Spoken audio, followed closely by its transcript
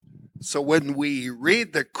So when we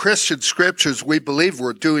read the Christian scriptures, we believe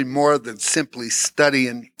we're doing more than simply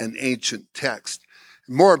studying an ancient text.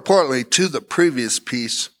 More importantly, to the previous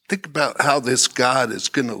piece, think about how this God is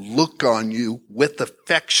going to look on you with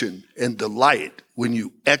affection and delight when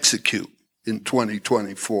you execute in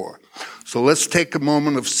 2024. So let's take a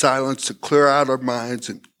moment of silence to clear out our minds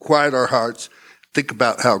and quiet our hearts. Think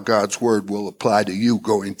about how God's word will apply to you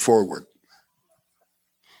going forward.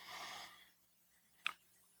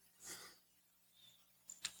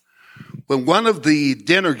 When one of the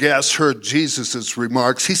dinner guests heard Jesus'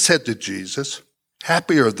 remarks, he said to Jesus,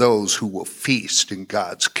 "Happy are those who will feast in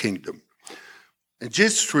God's kingdom." And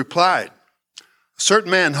Jesus replied, "A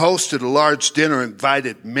certain man hosted a large dinner and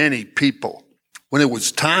invited many people. When it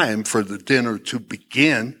was time for the dinner to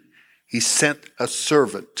begin, he sent a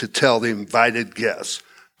servant to tell the invited guests,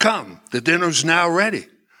 'Come, the dinner's now ready.'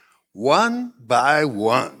 One by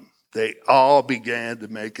one, they all began to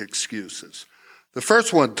make excuses. The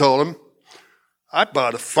first one told him, 'I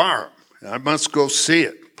bought a farm, and I must go see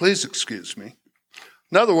it. Please excuse me.'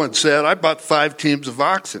 Another one said, 'I bought 5 teams of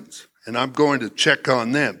oxen, and I'm going to check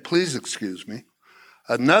on them. Please excuse me.'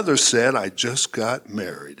 Another said, 'I just got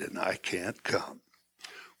married, and I can't come.'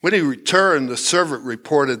 When he returned, the servant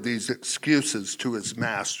reported these excuses to his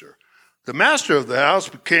master. The master of the house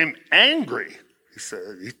became angry.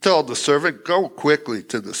 He told the servant, 'Go quickly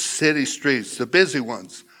to the city streets, the busy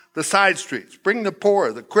ones, the side streets. Bring the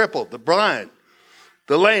poor, the crippled, the blind,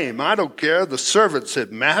 the lame. I don't care.' The servant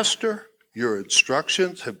said, 'Master, your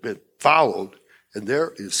instructions have been followed, and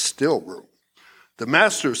there is still room.' The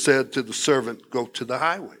master said to the servant, 'Go to the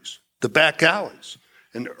highways, the back alleys,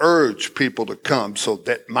 and urge people to come so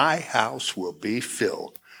that my house will be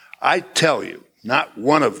filled. I tell you, not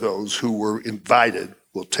one of those who were invited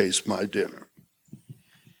will taste my dinner.'"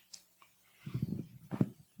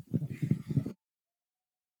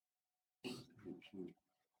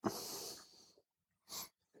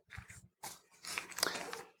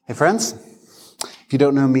 Hey friends, if you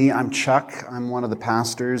don't know me, I'm Chuck. I'm one of the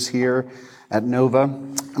pastors here at Nova.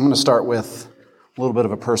 I'm going to start with a little bit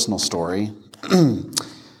of a personal story.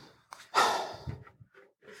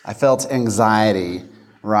 I felt anxiety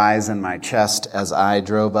rise in my chest as I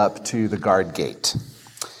drove up to the guard gate.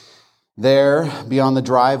 There, beyond the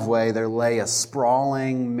driveway, there lay a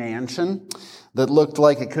sprawling mansion that looked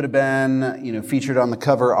like it could have been, featured on the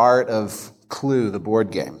cover art of Clue, the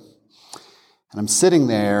board game. And I'm sitting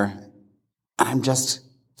there, and I'm just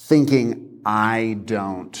thinking, I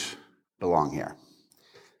don't belong here.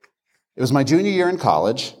 It was my junior year in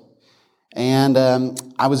college, and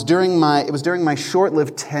it was during my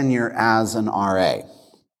short-lived tenure as an RA.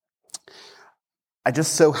 I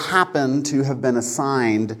just so happened to have been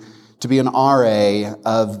assigned to be an RA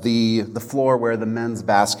of the floor where the men's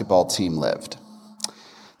basketball team lived.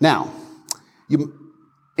 Now,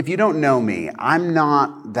 if you don't know me, I'm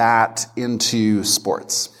not that into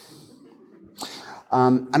sports.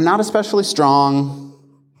 I'm not especially strong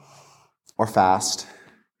or fast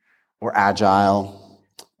or agile.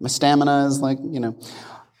 My stamina is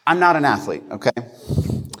I'm not an athlete, okay?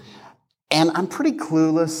 And I'm pretty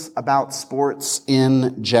clueless about sports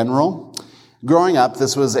in general. Growing up,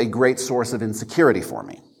 this was a great source of insecurity for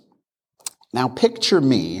me. Now picture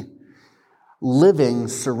me living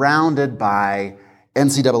surrounded by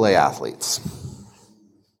NCAA athletes.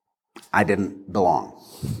 I didn't belong.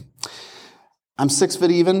 I'm 6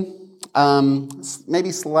 foot even,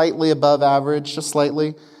 maybe slightly above average, just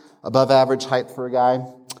slightly above average height for a guy.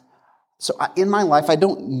 So in my life, I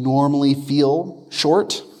don't normally feel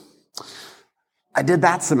short. I did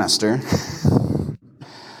that semester.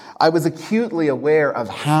 I was acutely aware of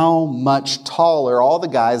how much taller all the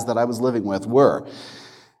guys that I was living with were.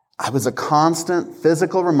 I was a constant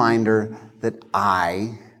physical reminder that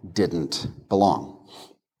I didn't belong.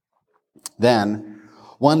 Then,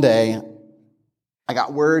 one day, I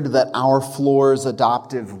got word that our floor's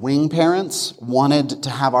adoptive wing parents wanted to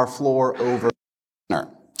have our floor over dinner.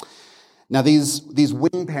 Now, these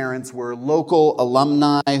wing parents were local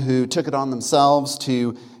alumni who took it on themselves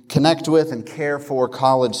to connect with and care for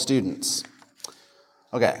college students.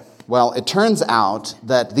 Okay, well, it turns out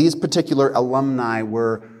that these particular alumni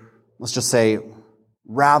were, let's just say,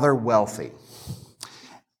 rather wealthy.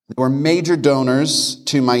 They were major donors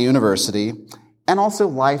to my university and also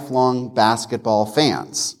lifelong basketball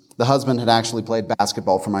fans. The husband had actually played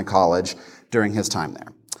basketball for my college during his time there.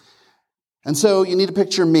 And so you need to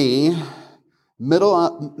picture me,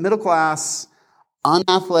 middle class,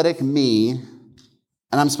 unathletic me,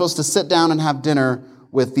 and I'm supposed to sit down and have dinner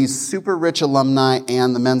with these super rich alumni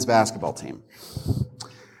and the men's basketball team.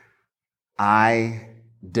 I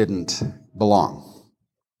didn't belong.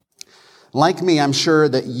 Like me, I'm sure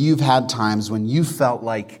that you've had times when you felt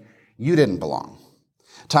like you didn't belong.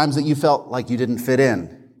 Times that you felt like you didn't fit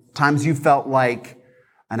in. Times you felt like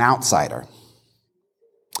an outsider.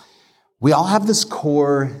 We all have this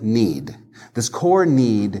core need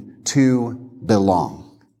to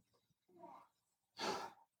belong.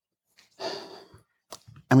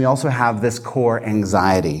 And we also have this core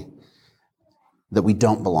anxiety that we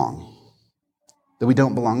don't belong. That we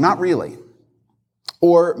don't belong. Not really.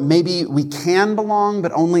 Or maybe we can belong,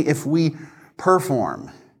 but only if we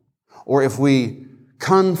perform or if we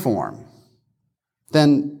conform.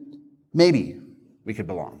 Then maybe we could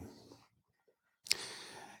belong.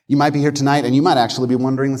 You might be here tonight and you might actually be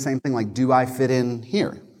wondering the same thing, like, do I fit in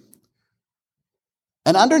here?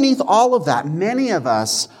 And underneath all of that, many of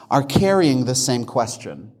us are carrying the same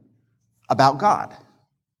question about God.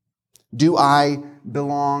 Do I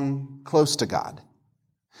belong close to God?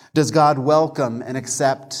 Does God welcome and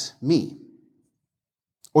accept me?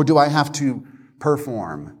 Or do I have to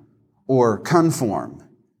perform or conform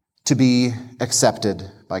to be accepted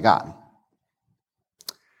by God?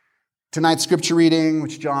 Tonight's scripture reading,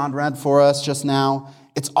 which John read for us just now,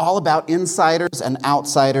 it's all about insiders and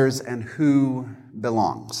outsiders and who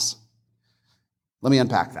belongs. Let me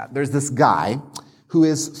unpack that. There's this guy who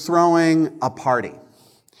is throwing a party,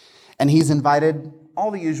 and he's invited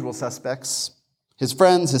all the usual suspects, his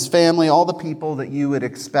friends, his family, all the people that you would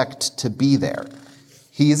expect to be there.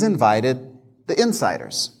 He's invited the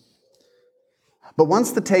insiders. But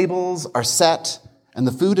once the tables are set and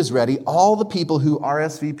the food is ready, all the people who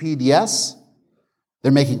RSVP'd yes,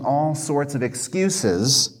 they're making all sorts of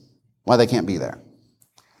excuses why they can't be there.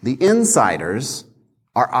 The insiders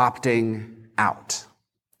are opting out.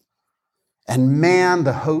 And man,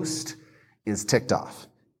 the host is ticked off.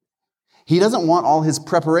 He doesn't want all his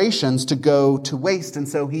preparations to go to waste, and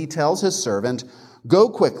so he tells his servant, go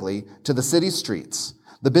quickly to the city streets,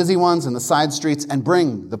 the busy ones and the side streets, and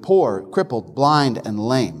bring the poor, crippled, blind, and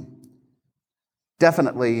lame.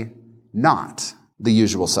 Definitely not the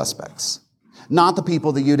usual suspects. Not the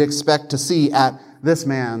people that you'd expect to see at this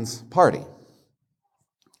man's party.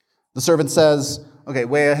 The servant says, okay,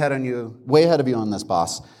 way ahead of you on this,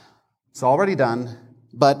 boss. It's already done,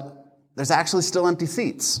 but there's actually still empty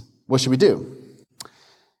seats. What should we do?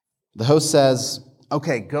 The host says,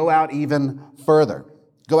 okay, go out even further.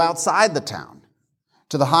 Go outside the town,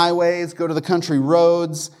 to the highways, go to the country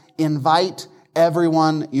roads, invite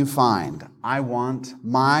everyone you find. I want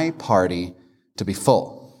my party to be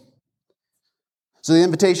full. So the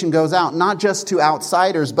invitation goes out not just to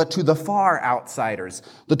outsiders, but to the far outsiders,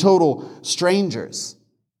 the total strangers.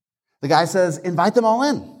 The guy says, invite them all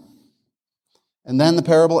in. And then the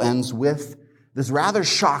parable ends with this rather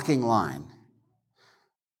shocking line.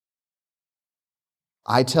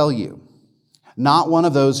 I tell you, not one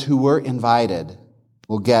of those who were invited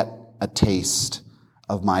will get a taste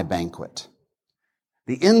of my banquet.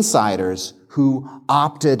 The insiders who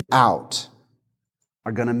opted out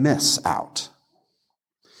are going to miss out.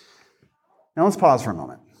 Now let's pause for a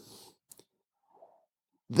moment.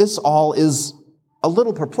 This all is a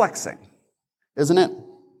little perplexing, isn't it?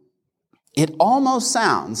 It almost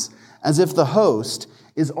sounds as if the host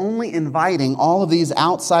is only inviting all of these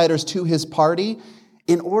outsiders to his party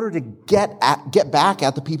in order to get back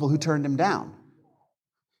at the people who turned him down.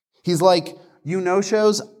 He's like, you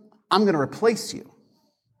no-shows, I'm going to replace you.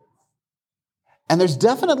 And there's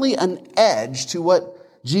definitely an edge to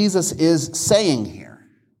what Jesus is saying here.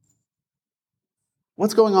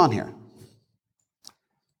 What's going on here?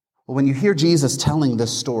 Well, when you hear Jesus telling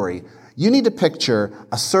this story, you need to picture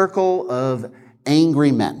a circle of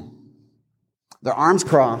angry men. Their arms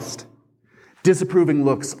crossed, disapproving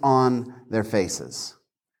looks on their faces.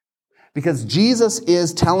 Because Jesus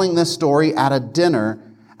is telling this story at a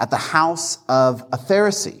dinner at the house of a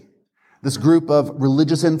Pharisee, this group of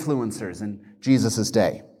religious influencers in Jesus'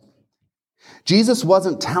 day. Jesus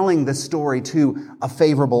wasn't telling this story to a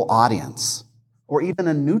favorable audience or even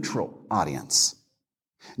a neutral audience.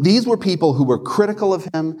 These were people who were critical of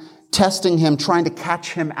him, testing him, trying to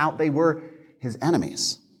catch him out. They were his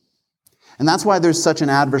enemies. And that's why there's such an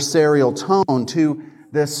adversarial tone to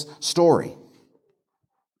this story.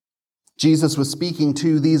 Jesus was speaking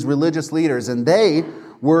to these religious leaders, and they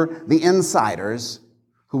were the insiders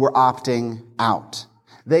who were opting out.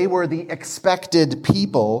 They were the expected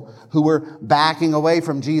people who were backing away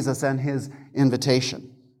from Jesus and his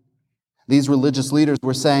invitation. These religious leaders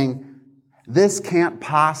were saying, this can't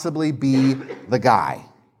possibly be the guy.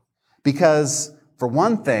 Because, for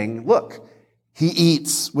one thing, look, he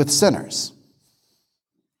eats with sinners.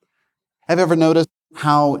 Have you ever noticed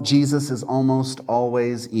how Jesus is almost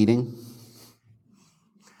always eating?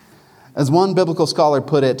 As one biblical scholar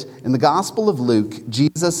put it, in the Gospel of Luke,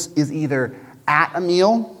 Jesus is either at a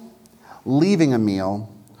meal, leaving a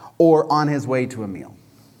meal, or on his way to a meal.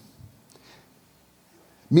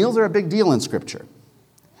 Meals are a big deal in Scripture.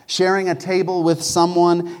 Sharing a table with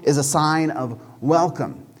someone is a sign of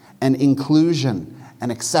welcome and inclusion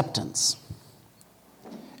and acceptance.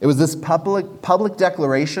 It was this public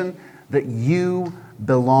declaration that you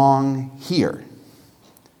belong here.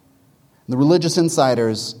 The religious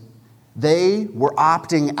insiders, they were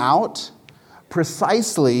opting out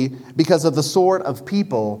precisely because of the sort of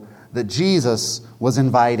people that Jesus was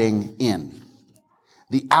inviting in.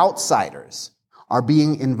 The outsiders are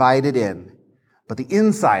being invited in, but the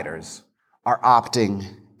insiders are opting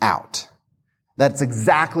out. That's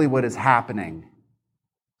exactly what is happening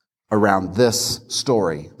around this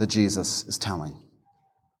story that Jesus is telling.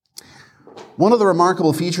 One of the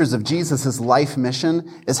remarkable features of Jesus' life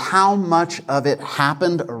mission is how much of it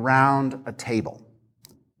happened around a table.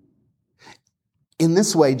 In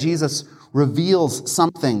this way, Jesus reveals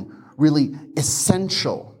something really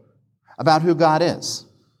essential about who God is.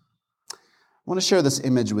 I want to share this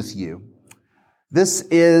image with you. This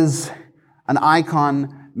is an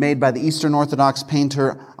icon made by the Eastern Orthodox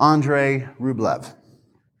painter Andrei Rublev.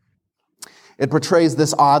 It portrays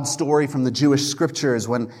this odd story from the Jewish scriptures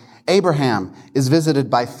when Abraham is visited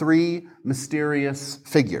by three mysterious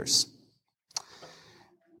figures.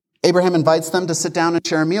 Abraham invites them to sit down and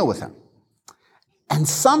share a meal with him. And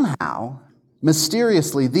somehow,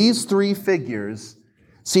 mysteriously, these three figures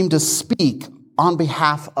seem to speak on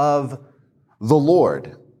behalf of the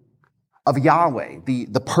Lord, of Yahweh,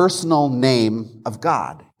 the personal name of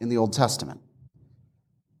God in the Old Testament.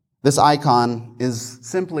 This icon is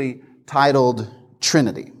simply titled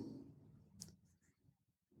Trinity.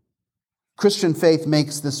 Christian faith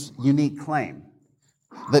makes this unique claim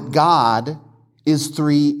that God is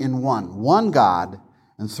three in one. One God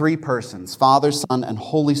and three persons, Father, Son, and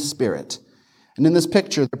Holy Spirit. And in this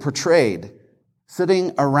picture, they're portrayed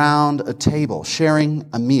sitting around a table, sharing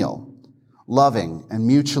a meal, loving and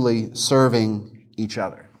mutually serving each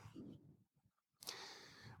other.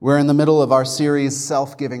 We're in the middle of our series,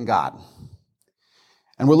 Self-Giving God.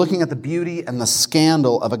 And we're looking at the beauty and the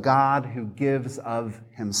scandal of a God who gives of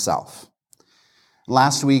himself.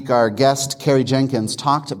 Last week, our guest, Carrie Jenkins,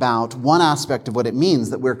 talked about one aspect of what it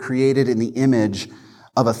means that we're created in the image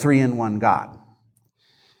of a three-in-one God.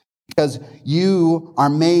 Because you are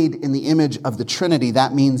made in the image of the Trinity,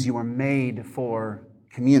 that means you are made for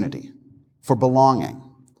community, for belonging.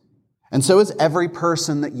 And so is every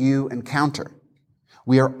person that you encounter.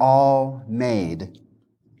 We are all made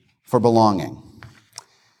for belonging.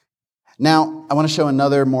 Now, I want to show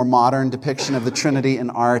another more modern depiction of the Trinity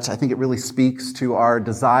in art. I think it really speaks to our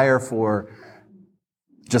desire for...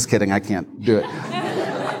 Just kidding, I can't do it.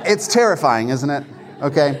 It's terrifying, isn't it?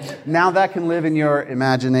 Okay, now that can live in your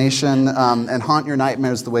imagination and haunt your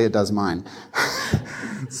nightmares the way it does mine.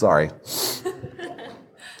 Sorry.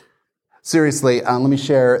 Seriously, let me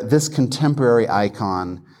share this contemporary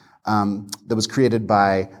icon that was created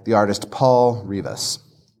by the artist Paul Rivas.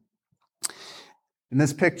 In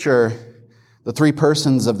this picture, the three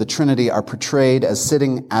persons of the Trinity are portrayed as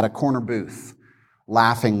sitting at a corner booth,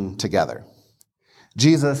 laughing together.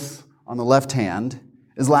 Jesus, on the left hand,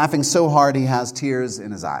 is laughing so hard he has tears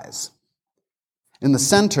in his eyes. In the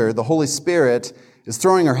center, the Holy Spirit is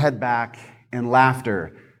throwing her head back in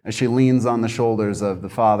laughter as she leans on the shoulders of the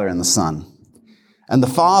Father and the Son. And the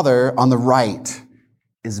Father, on the right,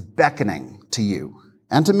 is beckoning to you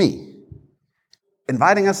and to me,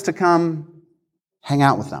 inviting us to come hang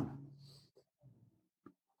out with them.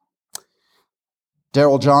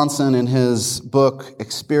 Darrell Johnson, in his book,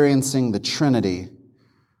 Experiencing the Trinity,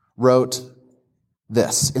 wrote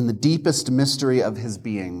this: in the deepest mystery of his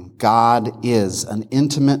being, God is an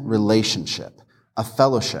intimate relationship, a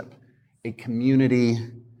fellowship, a community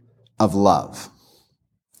of love.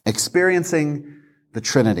 Experiencing the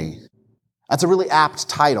Trinity. That's a really apt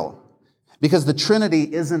title, because the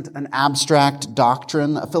Trinity isn't an abstract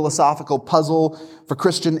doctrine, a philosophical puzzle for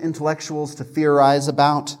Christian intellectuals to theorize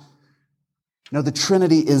about. No, the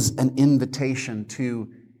Trinity is an invitation to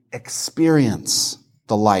experience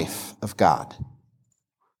the life of God.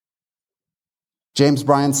 James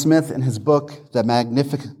Bryan Smith, in his book, The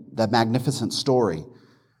Magnificent Story,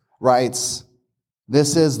 writes,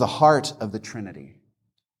 "This is the heart of the Trinity,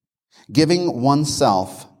 giving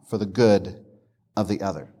oneself for the good of the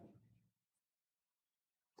other."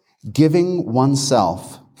 Giving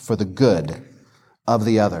oneself for the good of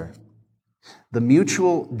the other. The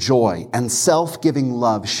mutual joy and self-giving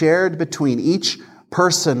love shared between each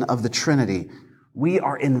person of the Trinity, we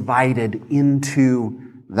are invited into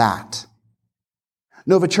that.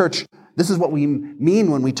 Nova Church, this is what we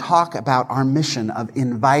mean when we talk about our mission of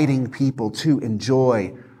inviting people to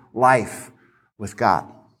enjoy life with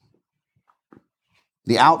God.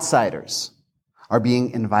 The outsiders are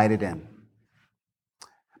being invited in.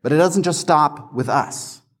 But it doesn't just stop with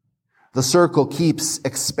us. The circle keeps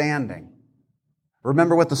expanding.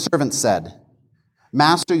 Remember what the servant said.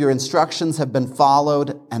 Master, your instructions have been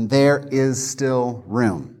followed, and there is still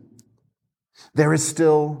room. There is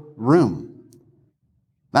still room.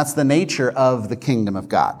 That's the nature of the kingdom of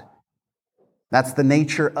God. That's the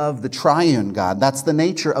nature of the triune God. That's the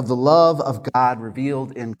nature of the love of God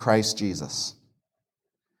revealed in Christ Jesus.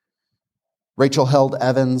 Rachel Held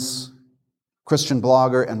Evans, Christian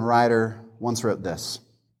blogger and writer, once wrote this.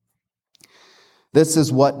 This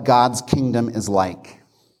is what God's kingdom is like.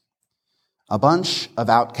 A bunch of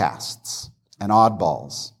outcasts and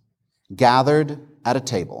oddballs gathered at a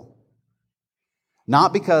table,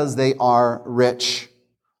 not because they are rich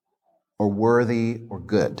or worthy or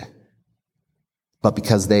good, but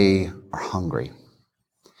because they are hungry,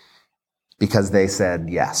 because they said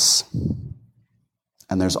yes.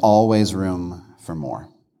 And there's always room for more.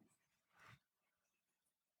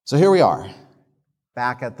 So here we are,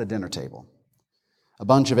 back at the dinner table. A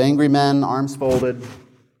bunch of angry men, arms folded,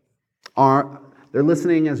 they're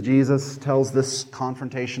listening as Jesus tells this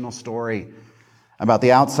confrontational story about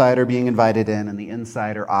the outsider being invited in and the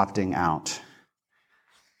insider opting out.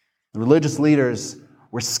 The religious leaders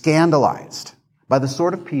were scandalized by the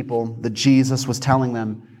sort of people that Jesus was telling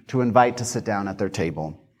them to invite to sit down at their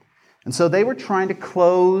table. And so they were trying to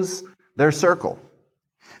close their circle.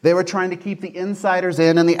 They were trying to keep the insiders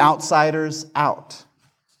in and the outsiders out.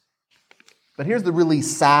 But here's the really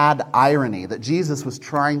sad irony that Jesus was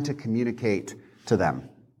trying to communicate to them.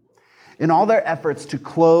 In all their efforts to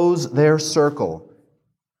close their circle,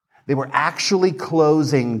 they were actually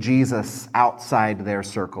closing Jesus outside their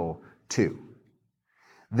circle too.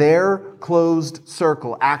 Their closed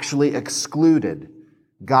circle actually excluded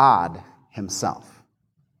God himself,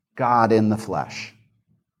 God in the flesh.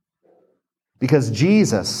 Because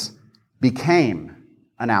Jesus became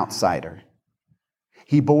an outsider.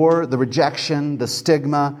 He bore the rejection, the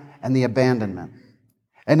stigma, and the abandonment.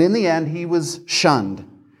 And in the end, he was shunned,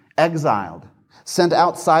 exiled, sent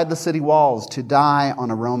outside the city walls to die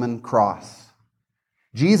on a Roman cross.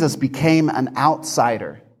 Jesus became an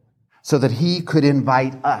outsider so that he could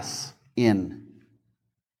invite us in.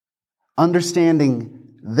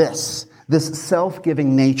 Understanding this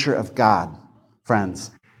self-giving nature of God,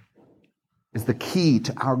 friends, is the key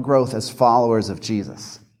to our growth as followers of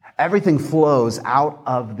Jesus. Everything flows out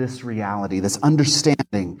of this reality, this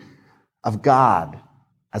understanding of God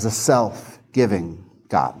as a self-giving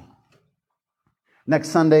God. Next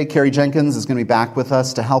Sunday, Carrie Jenkins is going to be back with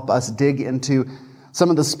us to help us dig into some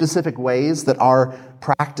of the specific ways that our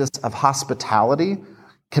practice of hospitality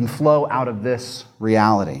can flow out of this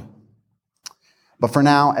reality. But for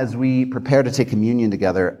now, as we prepare to take communion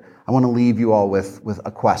together, I want to leave you all with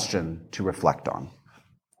a question to reflect on.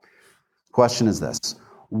 The question is this: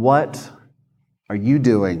 what are you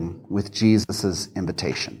doing with Jesus'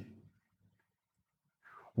 invitation?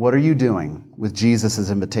 What are you doing with Jesus'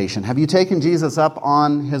 invitation? Have you taken Jesus up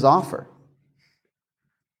on his offer?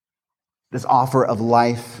 This offer of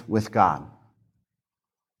life with God.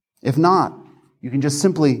 If not, you can just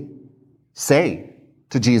simply say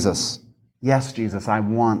to Jesus, yes, Jesus, I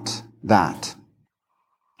want that.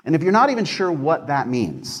 And if you're not even sure what that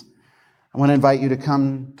means, I want to invite you to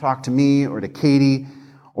come talk to me or to Katie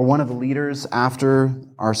or one of the leaders after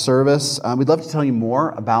our service. We'd love to tell you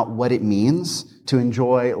more about what it means to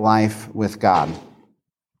enjoy life with God.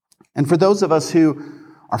 And for those of us who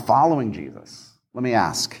are following Jesus, let me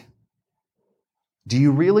ask, do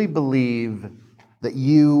you really believe that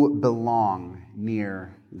you belong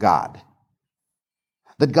near God?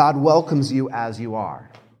 That God welcomes you as you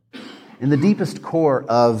are, in the deepest core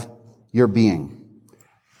of your being?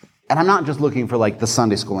 And I'm not just looking for the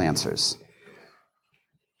Sunday school answers.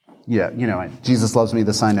 Yeah, Jesus loves me,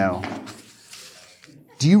 this I know.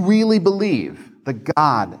 Do you really believe that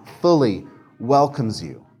God fully welcomes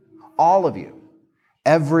you? All of you.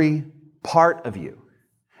 Every part of you.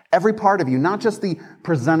 Every part of you, not just the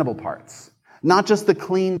presentable parts, not just the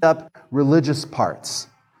cleaned up religious parts,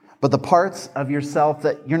 but the parts of yourself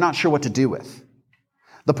that you're not sure what to do with.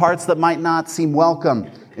 The parts that might not seem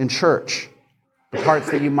welcome in church. The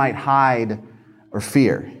parts that you might hide or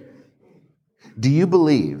fear. Do you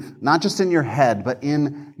believe, not just in your head, but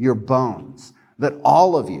in your bones, that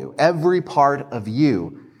all of you, every part of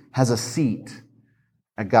you, has a seat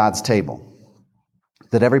at God's table?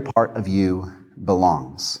 That every part of you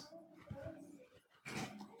belongs?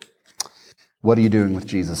 What are you doing with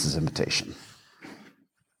Jesus' invitation?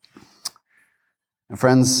 And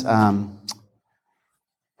friends,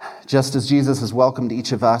 just as Jesus has welcomed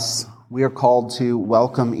each of us, we are called to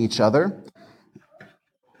welcome each other.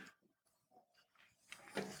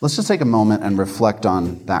 Let's just take a moment and reflect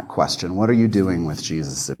on that question. What are you doing with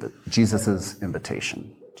Jesus'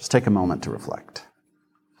 invitation? Just take a moment to reflect.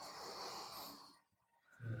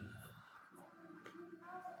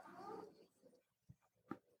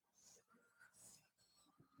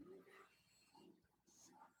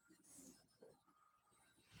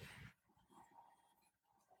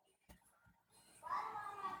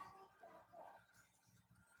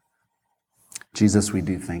 Jesus, we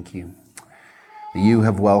do thank you that you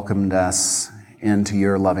have welcomed us into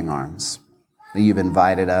your loving arms, that you've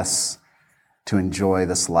invited us to enjoy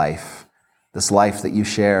this life that you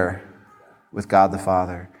share with God the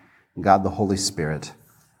Father and God the Holy Spirit,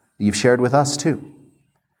 that you've shared with us too.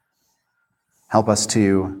 Help us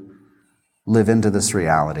to live into this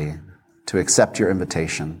reality, to accept your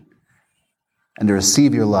invitation, and to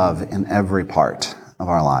receive your love in every part of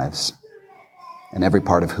our lives, in every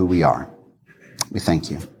part of who we are. We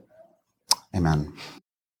thank you. Amen.